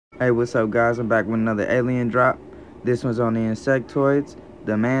Hey, what's up, guys? I'm back with another alien drop. This one's on the Insectoids,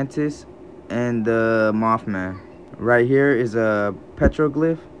 the Mantis, and the Mothman. Right here is a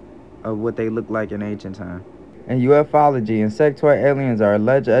petroglyph of what they look like in ancient time. In ufology, insectoid aliens are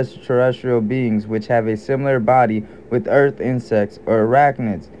alleged extraterrestrial beings which have a similar body with Earth insects or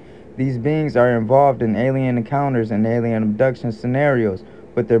arachnids. These beings are involved in alien encounters and alien abduction scenarios,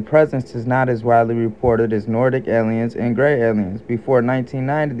 but their presence is not as widely reported as Nordic aliens and gray aliens. Before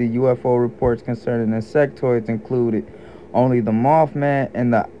 1990, the UFO reports concerning insectoids included only the Mothman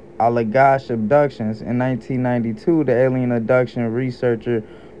and the Allagash abductions. In 1992, the alien abduction researcher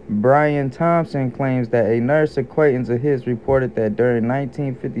Brian Thompson claims that a nurse acquaintance of his reported that during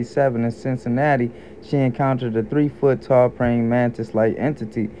 1957 in Cincinnati, she encountered a 3-foot tall praying mantis-like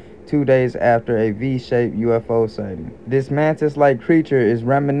entity 2 days after a V-shaped UFO sighting. This mantis-like creature is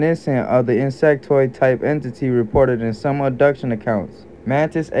reminiscent of the insectoid-type entity reported in some abduction accounts.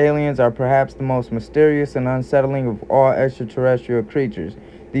 Mantis aliens are perhaps the most mysterious and unsettling of all extraterrestrial creatures.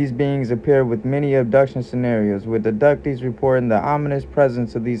 These beings appear with many abduction scenarios, with abductees reporting the ominous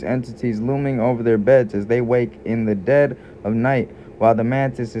presence of these entities looming over their beds as they wake in the dead of night. While the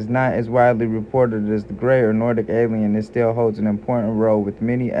mantis is not as widely reported as the gray or Nordic alien, it still holds an important role with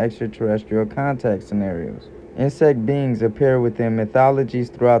many extraterrestrial contact scenarios. Insect beings appear within mythologies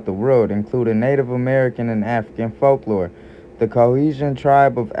throughout the world, including Native American and African folklore. The Cohesion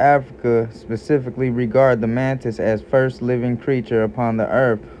tribe of Africa specifically regard the mantis as first living creature upon the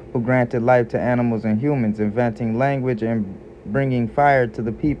earth who granted life to animals and humans, inventing language and bringing fire to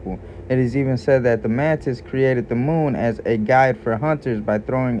the people. It is even said that the mantis created the moon as a guide for hunters by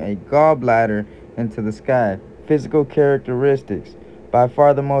throwing a gallbladder into the sky. Physical characteristics. By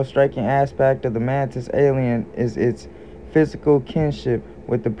far the most striking aspect of the mantis alien is its physical kinship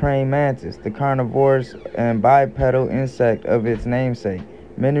with the praying mantis, the carnivorous and bipedal insect of its namesake.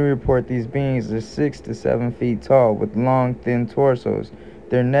 Many report these beings as 6 to 7 feet tall with long, thin torsos.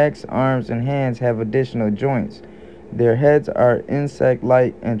 Their necks, arms, and hands have additional joints. Their heads are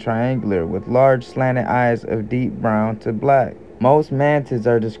insect-like and triangular, with large slanted eyes of deep brown to black. Most mantids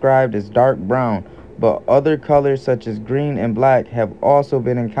are described as dark brown, but other colors such as green and black have also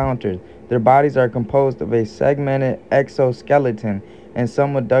been encountered. Their bodies are composed of a segmented exoskeleton, and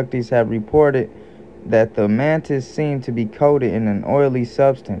some abductees have reported that the mantis seem to be coated in an oily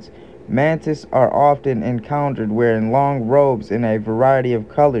substance. Mantis are often encountered wearing long robes in a variety of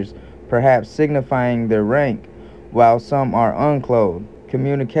colors, perhaps signifying their rank, while some are unclothed.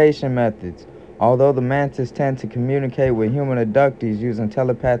 Communication methods. Although the mantis tend to communicate with human abductees using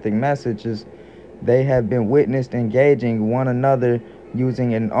telepathic messages, they have been witnessed engaging one another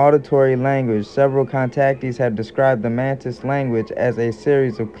using an auditory language. Several contactees have described the mantis language as a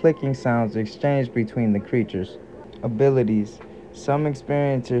series of clicking sounds exchanged between the creatures. Abilities. Some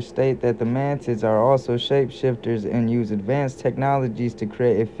experiencers state that the mantids are also shapeshifters and use advanced technologies to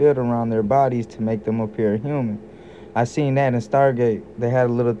create a field around their bodies to make them appear human. I seen that in Stargate. They had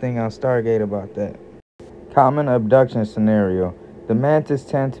a little thing on Stargate about that. Common abduction scenario. The mantis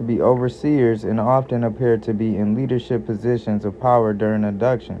tend to be overseers and often appear to be in leadership positions of power during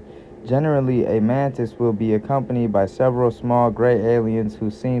abduction. Generally, a mantis will be accompanied by several small gray aliens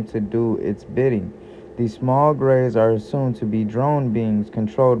who seem to do its bidding. These small grays are assumed to be drone beings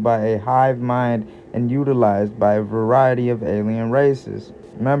controlled by a hive mind and utilized by a variety of alien races.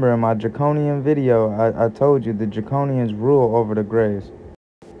 Remember, in my Draconian video, I told you the Draconians rule over the grays.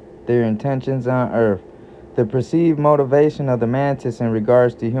 Their intentions on Earth. The perceived motivation of the mantis in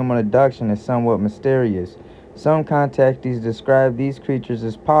regards to human abduction is somewhat mysterious. Some contactees describe these creatures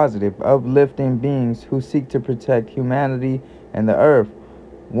as positive, uplifting beings who seek to protect humanity and the Earth.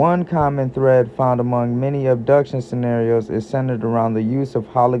 One common thread found among many abduction scenarios is centered around the use of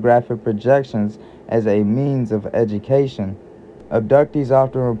holographic projections as a means of education. Abductees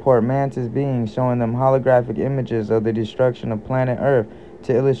often report mantis beings showing them holographic images of the destruction of planet Earth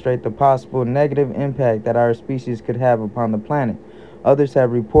to illustrate the possible negative impact that our species could have upon the planet. Others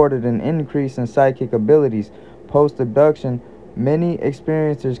have reported an increase in psychic abilities. Post-abduction, many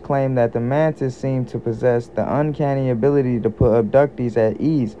experiencers claim that the mantis seem to possess the uncanny ability to put abductees at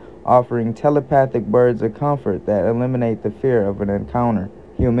ease, offering telepathic words of comfort that eliminate the fear of an encounter.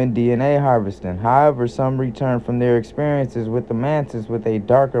 Human DNA harvesting. However, some return from their experiences with the mantis with a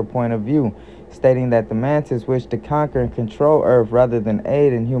darker point of view, stating that the mantis wish to conquer and control Earth rather than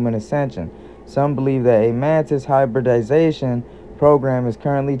aid in human ascension. Some believe that a mantis hybridization program is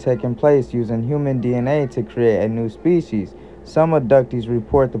currently taking place using human DNA to create a new species. Some abductees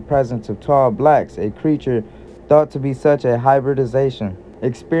report the presence of tall blacks, a creature thought to be such a hybridization.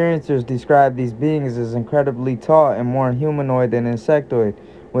 Experiencers describe these beings as incredibly tall and more humanoid than insectoid.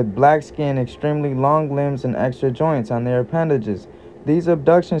 with black skin, extremely long limbs, and extra joints on their appendages. These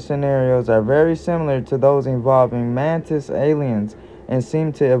abduction scenarios are very similar to those involving mantis aliens and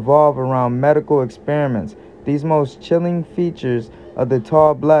seem to evolve around medical experiments. These most chilling features of the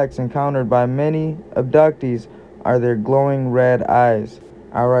tall blacks encountered by many abductees are their glowing red eyes.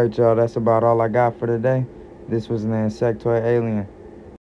 Alright, y'all, that's about all I got for today. This was an insectoid alien.